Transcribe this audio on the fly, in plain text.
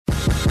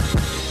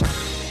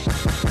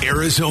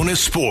Arizona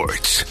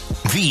sports,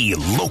 the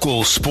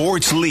local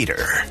sports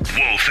leader.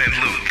 Wolf and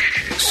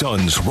Luke.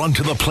 Suns run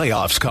to the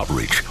playoffs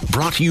coverage,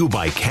 brought to you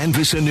by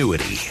Canvas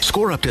Annuity.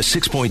 Score up to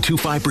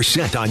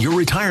 6.25% on your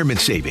retirement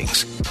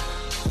savings.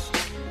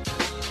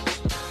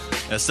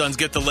 The Suns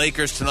get the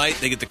Lakers tonight.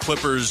 They get the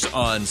Clippers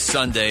on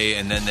Sunday,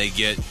 and then they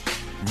get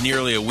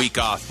nearly a week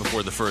off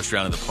before the first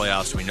round of the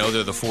playoffs. We know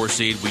they're the 4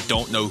 seed. We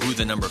don't know who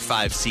the number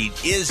 5 seed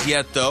is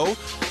yet, though.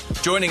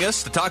 Joining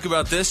us to talk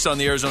about this on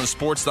the Arizona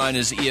Sports Line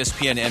is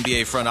ESPN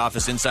NBA front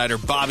office insider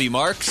Bobby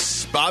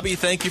Marks. Bobby,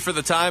 thank you for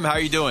the time. How are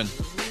you doing?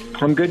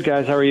 I'm good,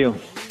 guys. How are you?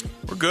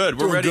 We're good.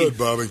 We're ready. Good,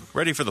 Bobby.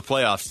 Ready for the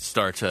playoffs to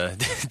start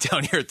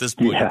down here at this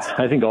point. Yeah,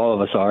 I think all of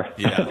us are.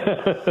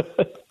 Yeah.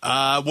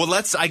 Well,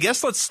 let's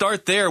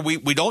start there.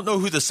 We don't know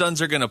who the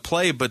Suns are going to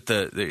play, but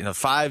the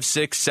 5,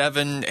 6,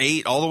 7,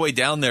 8, all the way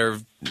down there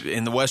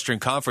in the Western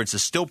Conference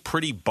is still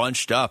pretty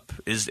bunched up.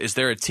 Is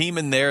there a team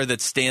in there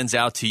that stands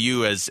out to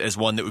you as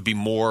one that would be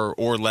more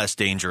or less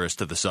dangerous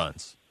to the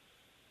Suns?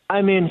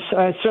 I mean,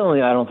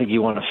 certainly I don't think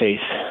you want to face,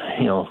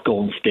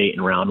 Golden State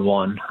in round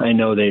one. I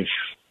know they've,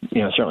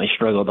 certainly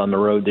struggled on the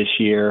road this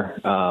year,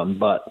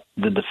 but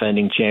the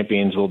defending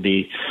champions will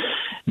be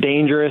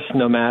dangerous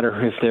no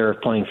matter if they're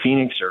playing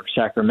Phoenix or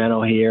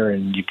Sacramento here,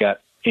 and you've got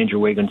Andrew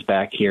Wiggins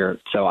back here.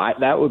 So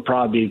that would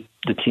probably be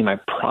the team I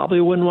probably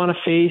wouldn't want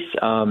to face.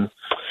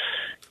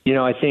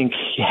 I think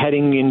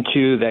heading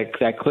into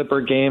that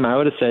Clipper game, I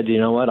would have said, you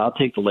know what, I'll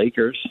take the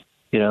Lakers.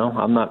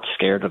 I'm not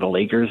scared of the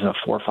Lakers in a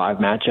 4-5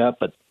 matchup,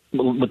 but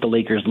with the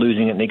Lakers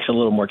losing, it makes it a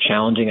little more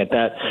challenging at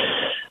that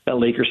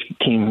Lakers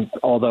team,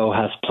 although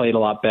has played a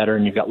lot better,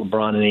 and you've got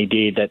LeBron and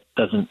AD, that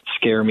doesn't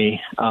scare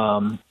me.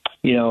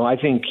 I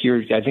think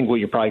what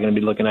you're probably going to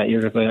be looking at,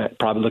 you're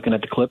probably looking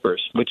at the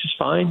Clippers, which is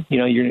fine.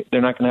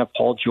 They're not going to have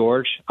Paul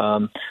George.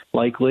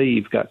 Likely,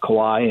 you've got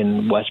Kawhi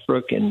and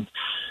Westbrook and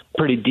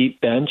pretty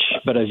deep bench.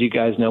 But as you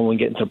guys know, when we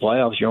get into the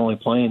playoffs, you're only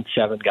playing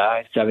 7,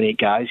 8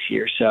 guys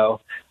here. So,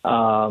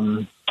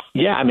 I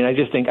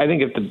just think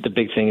if the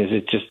big thing is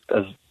it just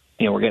as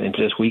we're getting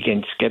into this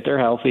weekend, just get there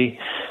healthy.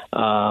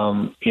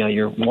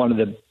 You're one of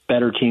the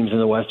better teams in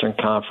the Western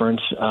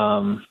Conference,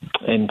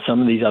 and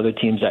some of these other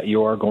teams that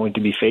you're going to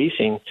be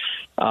facing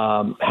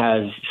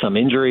has some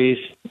injuries,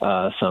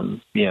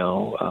 some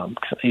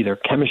either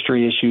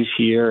chemistry issues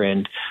here,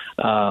 and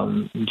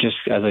just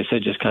as I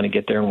said, just kind of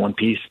get there in one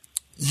piece.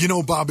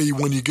 Bobby,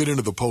 when you get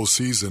into the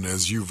postseason,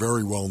 as you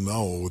very well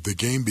know, the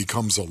game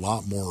becomes a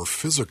lot more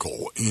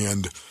physical,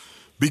 and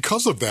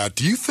because of that,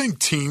 do you think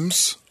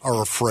teams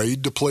are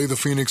afraid to play the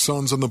Phoenix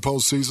Suns in the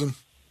postseason?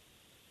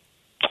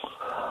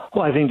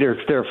 Well, I think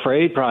they're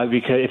afraid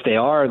probably because if they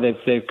are,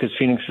 because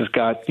Phoenix has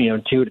got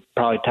 2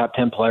 probably top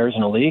 10 players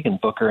in the league,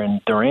 and Booker and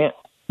Durant,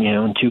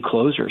 and 2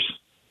 closers.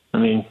 I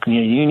mean,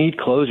 you need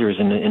closers,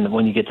 and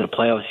when you get to the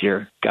playoffs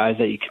here, guys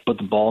that you can put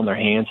the ball in their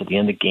hands at the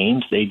end of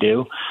games, they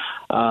do.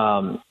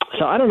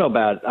 So I don't know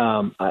about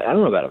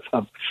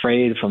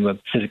afraid from a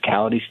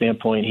physicality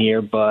standpoint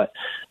here, but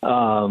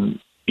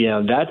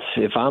that's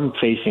if I'm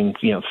facing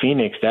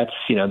Phoenix, that's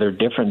they're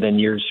different than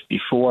years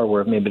before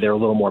where maybe they're a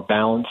little more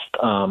balanced.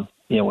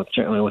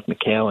 Certainly with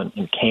McHale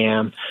and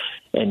Cam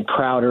and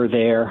Crowder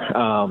there.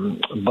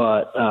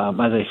 But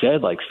as I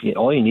said,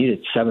 all you need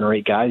is 7 or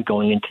 8 guys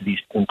going into these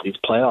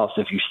playoffs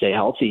if you stay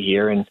healthy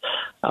here, and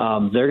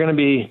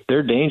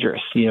they're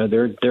dangerous.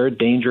 They're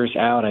dangerous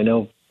out. I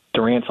know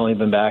Durant's only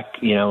been back,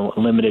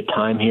 limited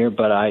time here,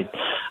 but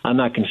I'm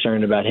not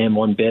concerned about him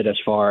one bit as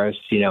far as,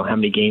 how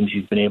many games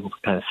he's been able to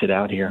kind of sit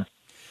out here.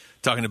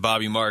 Talking to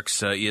Bobby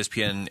Marks,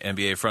 ESPN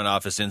NBA front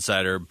office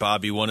insider.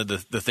 Bobby, one of the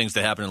things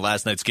that happened in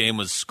last night's game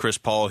was Chris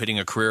Paul hitting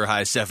a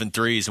career-high 7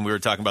 threes, and we were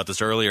talking about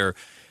this earlier.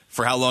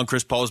 For how long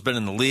Chris Paul has been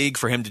in the league,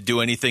 for him to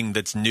do anything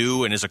that's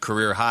new and is a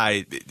career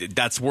high,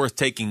 that's worth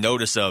taking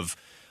notice of.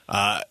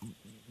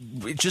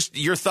 Just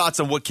your thoughts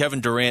on what Kevin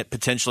Durant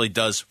potentially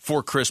does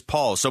for Chris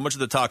Paul. So much of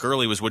the talk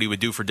early was what he would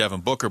do for Devin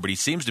Booker, but he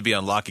seems to be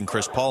unlocking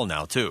Chris Paul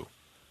now, too.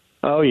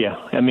 Oh, yeah.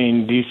 I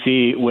mean, do you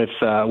see with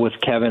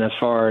Kevin as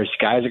far as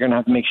guys are going to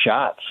have to make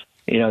shots?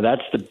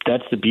 That's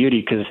the beauty,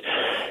 because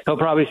he'll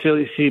probably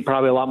see a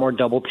lot more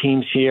double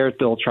teams here.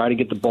 They'll try to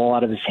get the ball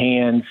out of his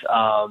hands.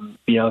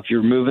 If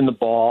you're moving the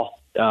ball,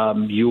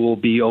 you will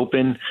be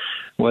open,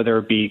 whether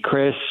it be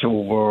Chris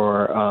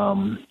or,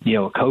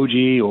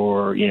 Koji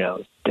or,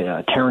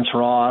 Terrence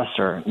Ross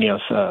or,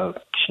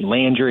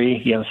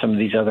 Landry, some of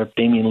these other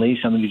Damian Lee,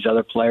 some of these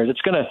other players. It's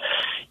going to,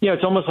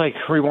 it's almost like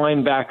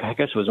rewind back, I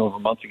guess it was over a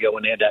month ago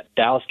when they had that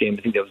Dallas game.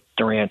 I think that was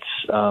Durant's,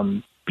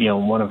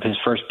 one of his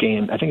first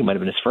game. I think it might have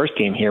been his first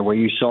game here where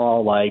you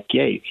saw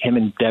him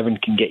and Devin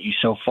can get you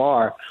so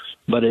far.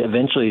 But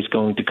eventually it's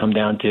going to come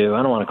down to,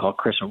 I don't want to call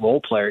Chris a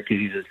role player because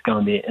he's going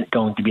to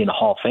be in the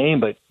Hall of Fame,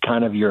 but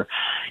kind of your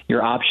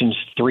options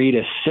 3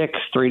 to 6,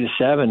 3 to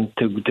 7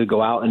 to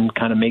go out and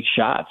kind of make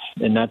shots.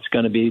 And that's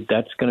going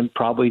to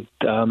probably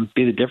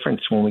be the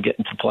difference when we get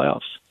into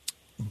playoffs.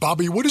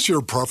 Bobby, what is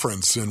your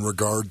preference in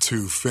regard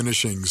to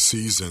finishing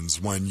seasons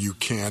when you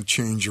can't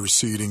change your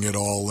seeding at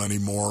all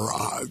anymore?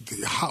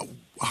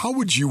 How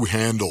would you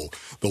handle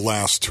the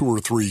last 2 or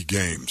 3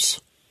 games?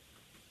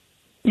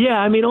 Yeah,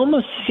 I mean,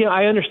 almost.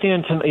 I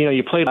understand.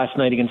 You played last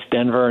night against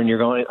Denver, and you're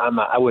going.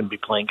 I wouldn't be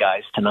playing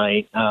guys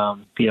tonight.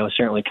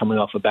 Certainly coming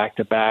off a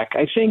back-to-back.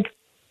 I think,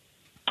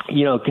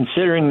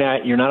 considering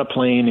that you're not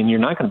playing and you're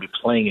not going to be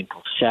playing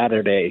until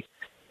Saturday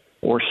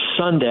or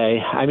Sunday.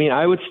 I mean,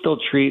 I would still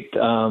treat,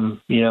 if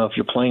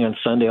you're playing on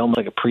Sunday, almost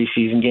like a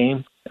preseason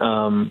game.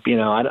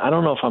 I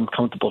don't know if I'm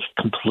comfortable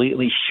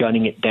completely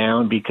shutting it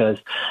down because,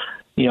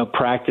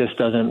 practice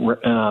doesn't.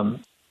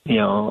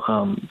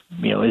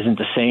 Isn't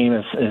the same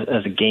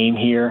as a game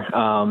here.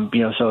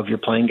 So if you're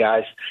playing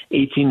guys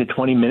 18 to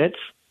 20 minutes,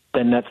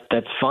 then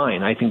that's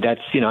fine. I think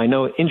that's, I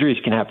know injuries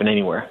can happen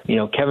anywhere.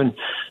 Kevin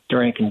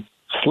Durant can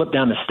slip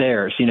down the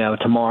stairs,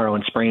 tomorrow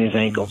and sprain his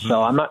ankle. Mm-hmm.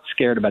 So I'm not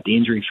scared about the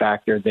injury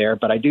factor there,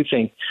 but I do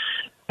think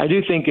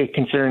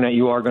considering that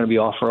you are going to be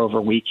off for over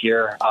a week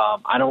here,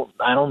 I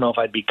don't know if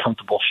I'd be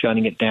comfortable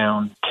shutting it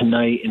down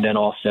tonight and then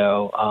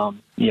also,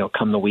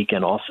 come the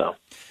weekend also.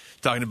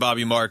 Talking to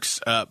Bobby Marks.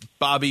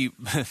 Bobby,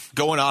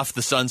 going off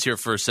the Suns here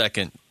for a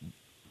second,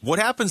 what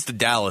happens to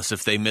Dallas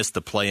if they miss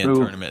the play-in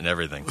tournament and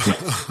everything?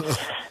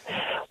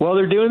 Well,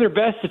 they're doing their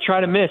best to try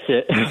to miss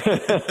it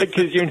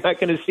because you're not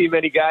going to see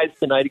many guys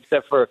tonight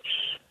except for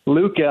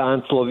Luka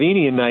on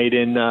Slovenian night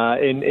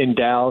in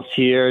Dallas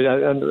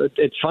here.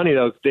 It's funny,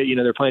 though, that,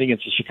 they're playing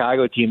against a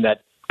Chicago team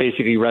that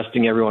basically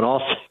resting everyone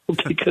also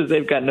because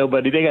they've got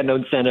nobody. They got no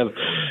incentive.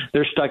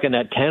 They're stuck in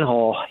that 10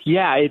 hole.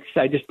 Yeah, I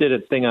just did a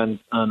thing on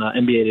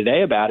NBA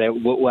Today about it.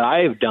 What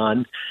I have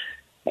done,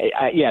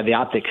 the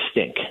optics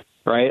stink,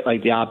 right?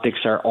 Like the optics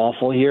are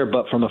awful here.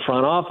 But from a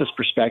front office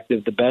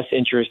perspective, the best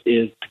interest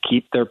is to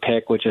keep their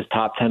pick, which is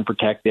top 10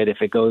 protected.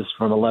 If it goes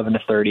from 11 to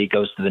 30, it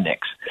goes to the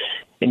Knicks.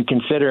 And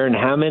considering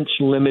how much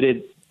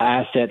limited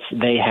assets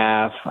they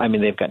have, I mean,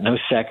 they've got no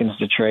seconds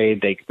to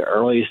trade. The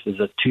earliest is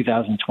a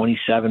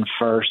 2027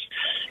 first.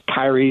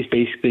 Kyrie's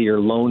basically your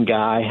lone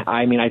guy.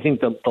 I mean, I think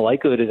the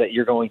likelihood is that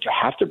you're going to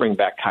have to bring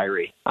back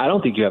Kyrie. I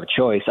don't think you have a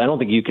choice. I don't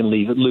think you can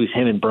lose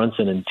him and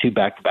Brunson in 2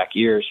 back-to-back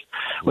years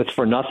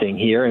for nothing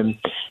here. And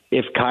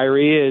if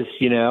Kyrie is,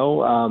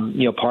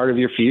 part of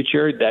your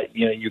future, that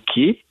you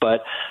keep.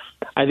 But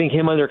I think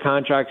him under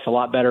contract's a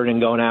lot better than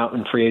going out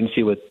in free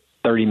agency with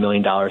 $30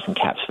 million in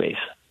cap space.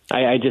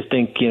 I just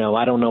think,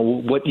 I don't know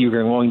what you're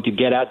going to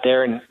get out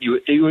there, and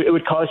it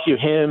would cost you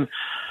him,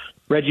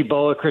 Reggie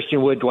Bullock,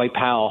 Christian Wood, Dwight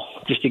Powell,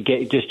 just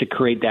to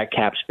create that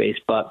cap space.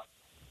 But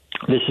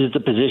this is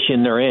the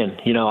position they're in.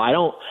 I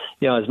don't,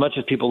 as much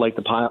as people like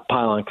to pile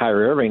on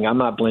Kyrie Irving, I'm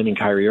not blaming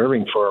Kyrie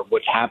Irving for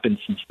what's happened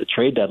since the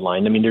trade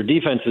deadline. I mean, their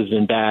defense has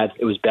been bad.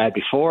 It was bad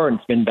before, and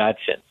it's been bad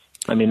since.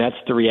 I mean, that's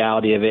the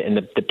reality of it,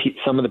 and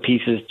some of the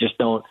pieces just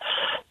don't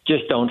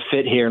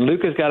fit here. And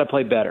Luka's got to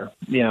play better,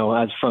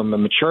 as from a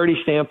maturity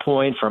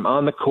standpoint, from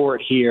on the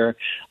court here.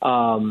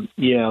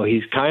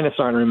 He's kind of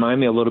starting to remind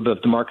me a little bit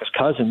of DeMarcus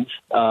Cousins.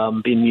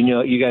 And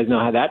you guys know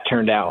how that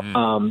turned out.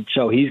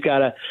 So he's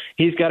got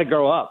to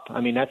grow up. I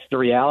mean, that's the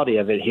reality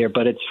of it here.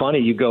 But it's funny,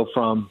 you go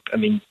from,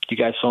 you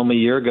guys saw him a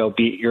year ago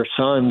beat your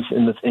Suns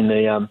in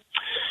the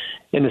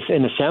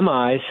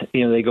semis.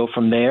 They go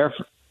from there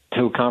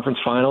to conference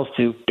finals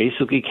to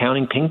basically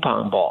counting ping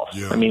pong balls.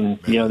 Yeah, I mean,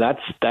 that's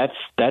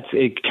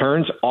it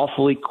turns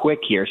awfully quick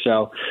here.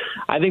 So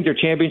I think their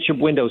championship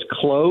window's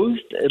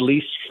closed, at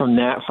least from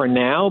that for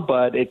now,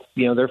 but it's,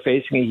 they're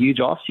facing a huge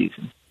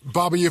offseason.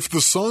 Bobby, if the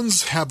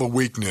Suns have a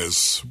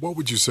weakness, what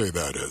would you say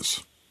that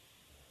is?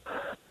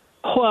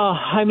 Well,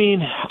 I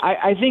mean,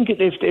 I think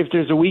if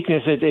there's a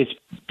weakness, it's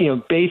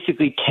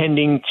basically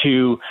tending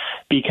to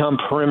become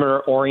perimeter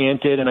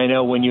oriented. And I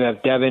know when you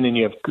have Devin and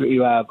you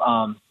have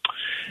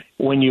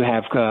when you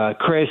have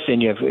Chris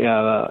and you have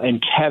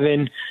and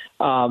Kevin,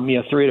 3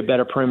 of the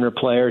better perimeter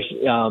players,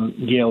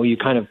 you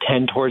kind of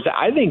tend towards that.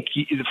 I think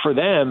for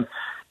them,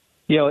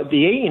 the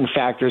Ayton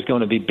factor is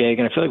going to be big,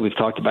 and I feel like we've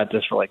talked about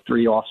this for like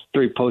 3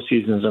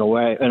 postseasons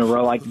in a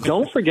row. Like,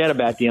 don't forget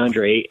about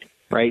DeAndre Ayton.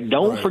 Right.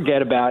 Don't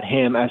forget about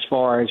him as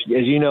far as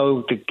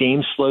the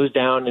game slows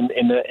down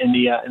in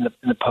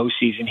the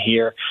postseason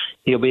here.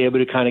 He'll be able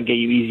to kind of get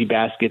you easy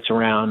baskets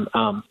around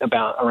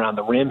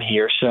the rim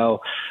here.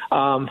 So,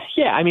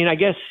 I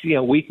guess,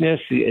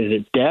 weakness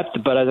is at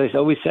depth. But as I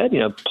always said,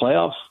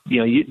 playoffs,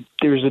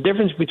 there's a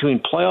difference between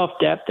playoff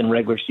depth and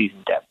regular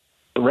season depth.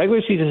 The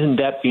regular season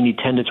depth, you need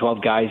 10 to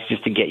 12 guys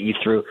just to get you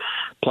through.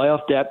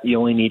 Playoff depth, you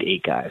only need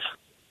 8 guys.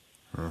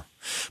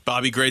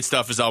 Bobby, great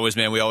stuff as always,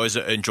 man. We always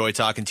enjoy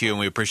talking to you, and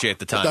we appreciate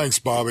the time. Thanks,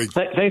 Bobby.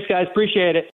 Thanks, guys. Appreciate it.